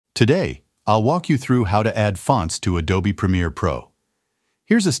Today, I'll walk you through how to add fonts to Adobe Premiere Pro.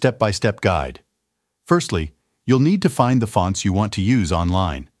 Here's a step-by-step guide. Firstly, you'll need to find the fonts you want to use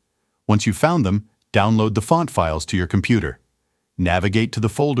online. Once you've found them, download the font files to your computer. Navigate to the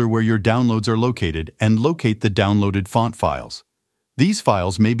folder where your downloads are located and locate the downloaded font files. These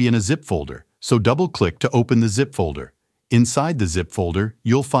files may be in a zip folder, so double-click to open the zip folder. Inside the zip folder,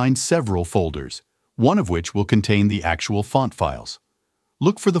 you'll find several folders, one of which will contain the actual font files.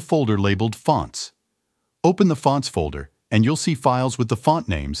 Look for the folder labeled Fonts. Open the Fonts folder, and you'll see files with the font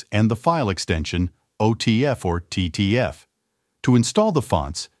names and the file extension OTF or TTF. To install the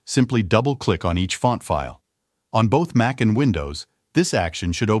fonts, simply double-click on each font file. On both Mac and Windows, this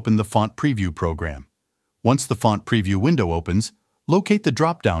action should open the Font Preview program. Once the Font Preview window opens, locate the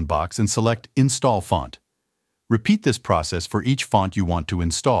drop-down box and select Install Font. Repeat this process for each font you want to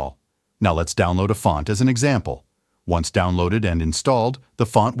install. Now let's download a font as an example. Once downloaded and installed, the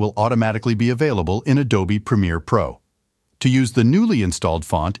font will automatically be available in Adobe Premiere Pro. To use the newly installed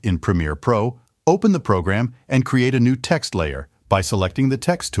font in Premiere Pro, open the program and create a new text layer by selecting the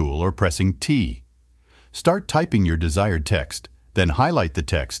Text tool or pressing T. Start typing your desired text, then highlight the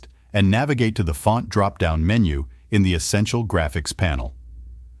text and navigate to the Font drop-down menu in the Essential Graphics panel.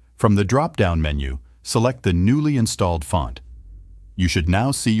 From the drop-down menu, select the newly installed font. You should now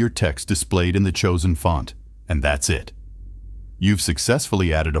see your text displayed in the chosen font, and that's it. You've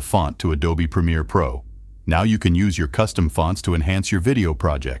successfully added a font to Adobe Premiere Pro. Now you can use your custom fonts to enhance your video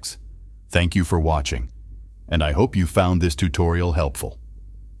projects. Thank you for watching, and I hope you found this tutorial helpful.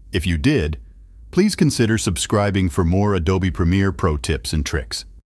 If you did, please consider subscribing for more Adobe Premiere Pro tips and tricks.